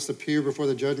believer must appear before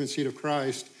the judgment seat of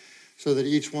Christ, so that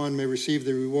each one may receive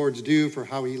the rewards due for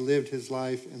how he lived his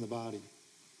life in the body.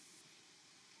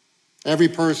 Every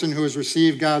person who has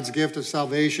received God's gift of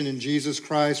salvation in Jesus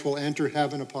Christ will enter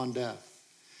heaven upon death.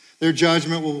 Their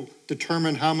judgment will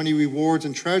determine how many rewards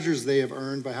and treasures they have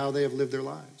earned by how they have lived their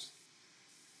lives.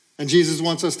 And Jesus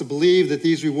wants us to believe that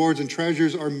these rewards and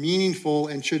treasures are meaningful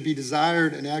and should be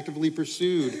desired and actively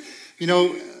pursued. You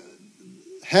know,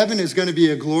 heaven is going to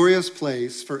be a glorious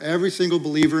place for every single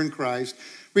believer in Christ,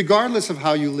 regardless of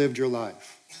how you lived your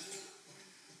life.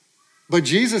 But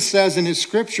Jesus says in his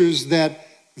scriptures that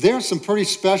there are some pretty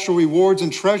special rewards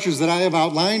and treasures that I have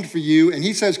outlined for you. And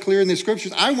he says clear in the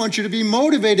scriptures, I want you to be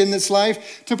motivated in this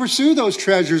life to pursue those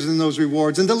treasures and those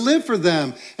rewards and to live for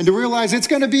them and to realize it's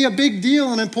going to be a big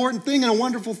deal, an important thing, and a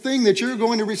wonderful thing that you're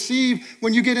going to receive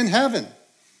when you get in heaven.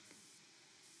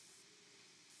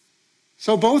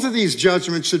 So both of these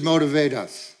judgments should motivate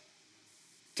us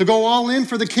to go all in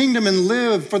for the kingdom and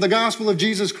live for the gospel of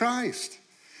Jesus Christ.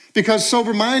 Because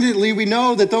sober-mindedly, we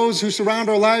know that those who surround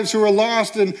our lives who are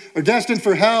lost and are destined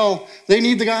for hell, they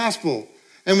need the gospel.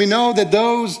 And we know that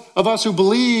those of us who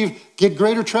believe get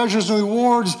greater treasures and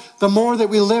rewards the more that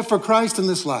we live for Christ in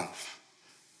this life.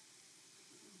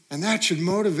 And that should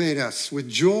motivate us with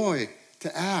joy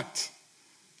to act.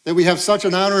 That we have such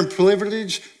an honor and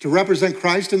privilege to represent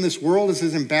Christ in this world as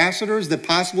his ambassadors, that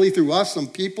possibly through us, some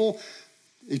people,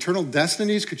 eternal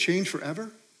destinies could change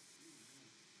forever.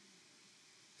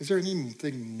 Is there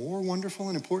anything more wonderful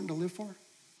and important to live for?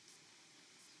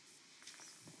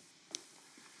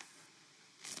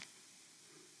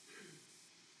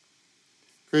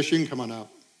 Chris, you can come on out.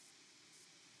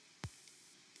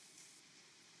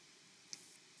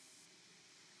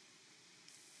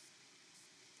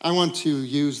 I want to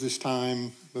use this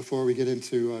time before we get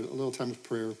into a little time of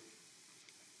prayer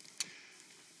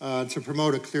to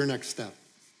promote a clear next step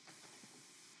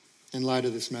in light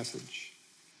of this message.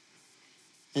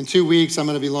 In 2 weeks, I'm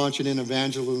going to be launching an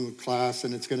evangelism class,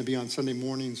 and it's going to be on Sunday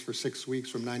mornings for 6 weeks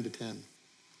from 9 to 10.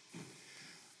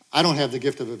 I don't have the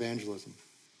gift of evangelism,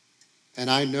 and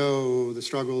I know the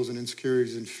struggles and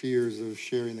insecurities and fears of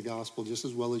sharing the gospel just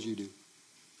as well as you do.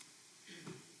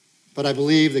 But I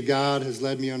believe that God has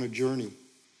led me on a journey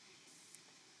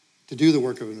to do the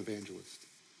work of an evangelist.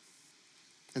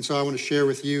 And so I want to share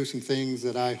with you some things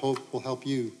that I hope will help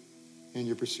you in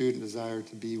your pursuit and desire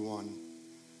to be one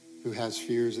who has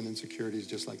fears and insecurities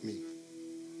just like me.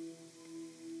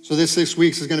 So this 6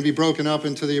 weeks is going to be broken up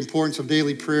into the importance of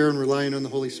daily prayer and relying on the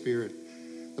Holy Spirit,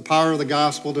 the power of the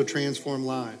gospel to transform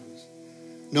lives,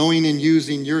 knowing and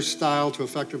using your style to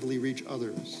effectively reach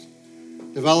others,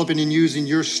 developing and using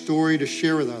your story to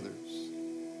share with others,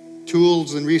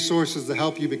 tools and resources to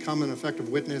help you become an effective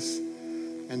witness,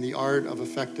 and the art of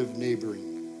effective neighboring.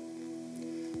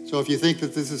 So if you think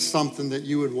that this is something that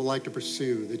you would like to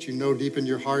pursue, that you know deep in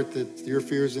your heart that your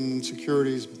fears and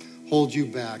insecurities hold you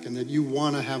back, and that you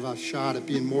want to have a shot at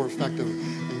being more effective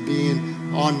and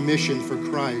being on mission for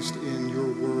Christ in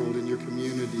your world, in your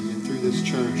community, and through this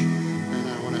church, then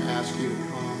I want to ask you to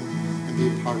come and be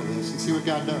a part of this and see what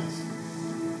God does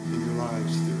in your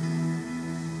lives through.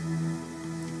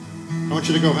 I want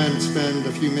you to go ahead and spend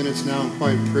a few minutes now in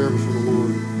quiet prayer before the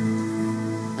Lord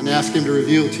and ask him to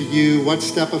reveal to you what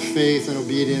step of faith and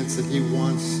obedience that he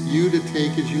wants you to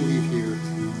take as you leave here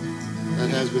that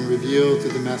has been revealed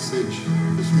through the message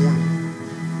this morning.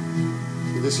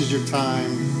 So this is your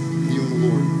time, you and the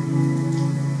Lord.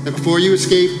 And before you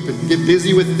escape and get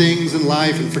busy with things in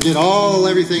life and forget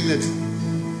everything that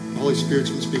the Holy Spirit's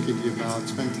been speaking to you about,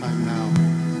 spend time now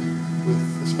with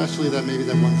especially maybe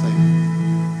that one thing.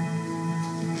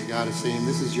 God is saying,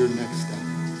 this is your next step.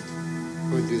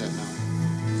 Go ahead and do that now.